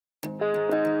How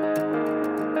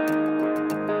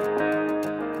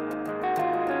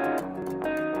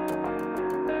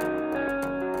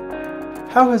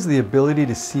has the ability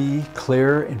to see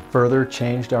clearer and further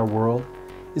changed our world?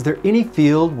 Is there any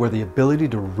field where the ability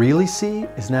to really see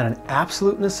is not an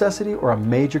absolute necessity or a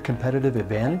major competitive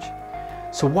advantage?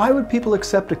 So why would people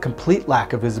accept a complete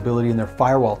lack of visibility in their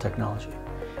firewall technology?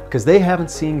 Because they haven't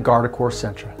seen Guardicore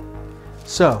Centra.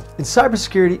 So, in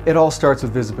cybersecurity, it all starts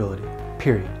with visibility,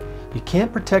 period. You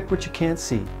can't protect what you can't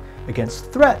see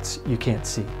against threats you can't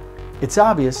see. It's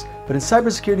obvious, but in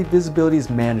cybersecurity, visibility is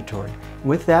mandatory.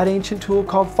 With that ancient tool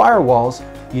called firewalls,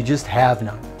 you just have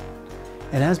none.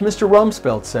 And as Mr.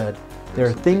 Rumsfeld said, there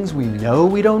are things we know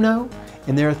we don't know,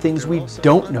 and there are things we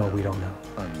don't know we don't know.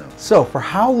 So for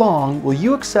how long will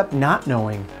you accept not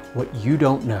knowing what you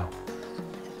don't know?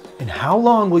 And how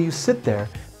long will you sit there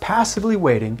passively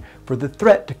waiting for the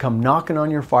threat to come knocking on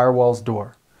your firewall's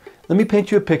door? Let me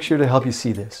paint you a picture to help you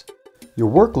see this.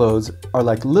 Your workloads are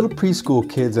like little preschool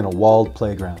kids in a walled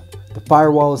playground. The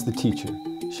firewall is the teacher.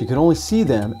 She can only see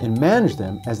them and manage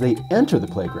them as they enter the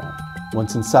playground.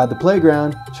 Once inside the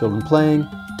playground, children playing,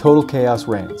 total chaos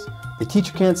reigns. The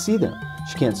teacher can't see them.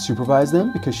 She can't supervise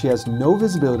them because she has no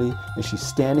visibility and she's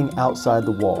standing outside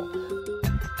the wall.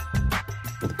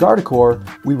 With Guardicore,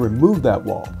 we remove that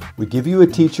wall. We give you a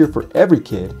teacher for every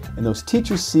kid, and those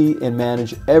teachers see and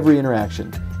manage every interaction.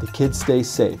 The kids stay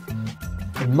safe.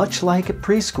 And much like at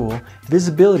preschool,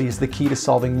 visibility is the key to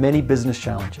solving many business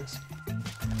challenges.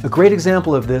 A great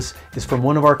example of this is from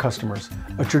one of our customers,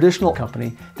 a traditional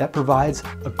company that provides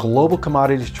a global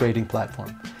commodities trading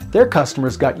platform. Their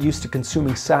customers got used to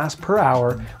consuming SaaS per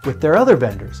hour with their other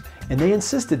vendors, and they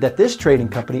insisted that this trading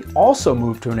company also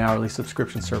move to an hourly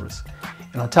subscription service.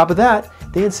 And on top of that,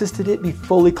 they insisted it be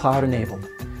fully cloud enabled.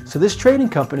 So this trading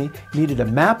company needed to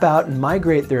map out and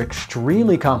migrate their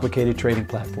extremely complicated trading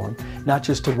platform, not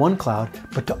just to one cloud,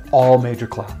 but to all major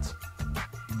clouds.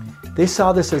 They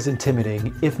saw this as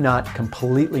intimidating, if not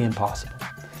completely impossible.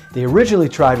 They originally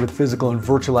tried with physical and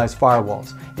virtualized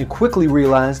firewalls and quickly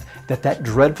realized that that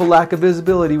dreadful lack of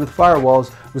visibility with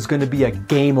firewalls was going to be a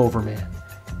game over, man.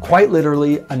 Quite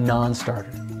literally a non-starter.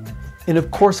 And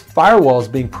of course,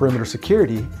 firewalls being perimeter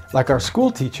security, like our school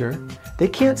teacher, they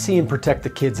can't see and protect the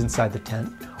kids inside the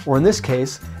tent, or in this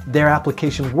case, their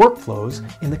application workflows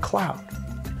in the cloud.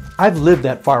 I've lived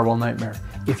that firewall nightmare.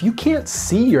 If you can't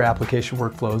see your application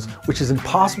workflows, which is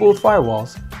impossible with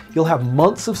firewalls, you'll have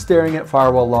months of staring at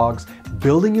firewall logs,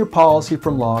 building your policy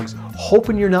from logs,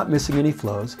 hoping you're not missing any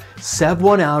flows,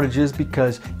 Sev1 outages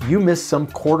because you missed some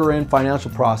quarter-end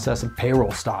financial process and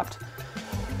payroll stopped.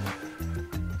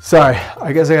 Sorry,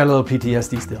 I guess I got a little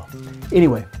PTSD still.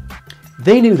 Anyway,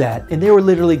 they knew that and they were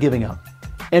literally giving up.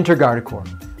 Enter Guardicore.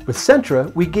 With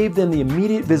Centra, we gave them the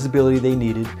immediate visibility they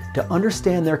needed to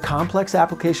understand their complex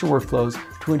application workflows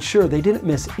to ensure they didn't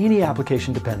miss any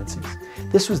application dependencies.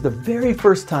 This was the very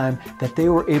first time that they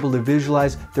were able to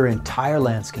visualize their entire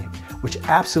landscape, which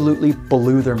absolutely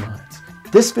blew their minds.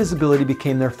 This visibility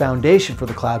became their foundation for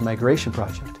the cloud migration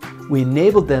project. We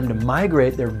enabled them to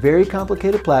migrate their very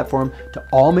complicated platform to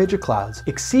all major clouds,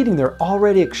 exceeding their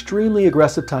already extremely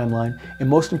aggressive timeline, and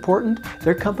most important,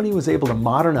 their company was able to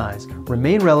modernize,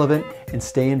 remain relevant, and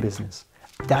stay in business.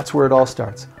 That's where it all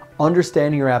starts.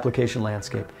 Understanding your application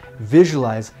landscape.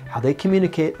 Visualize how they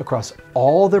communicate across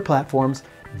all their platforms,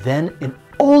 then and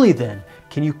only then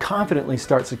can you confidently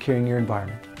start securing your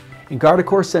environment. And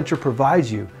Guardicore Centra provides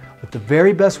you with the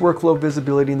very best workflow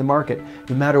visibility in the market,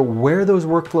 no matter where those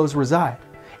workflows reside,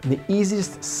 and the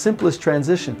easiest, simplest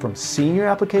transition from seeing your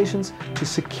applications to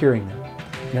securing them.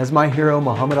 And as my hero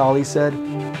Muhammad Ali said,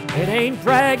 "It ain't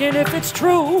bragging if it's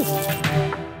true.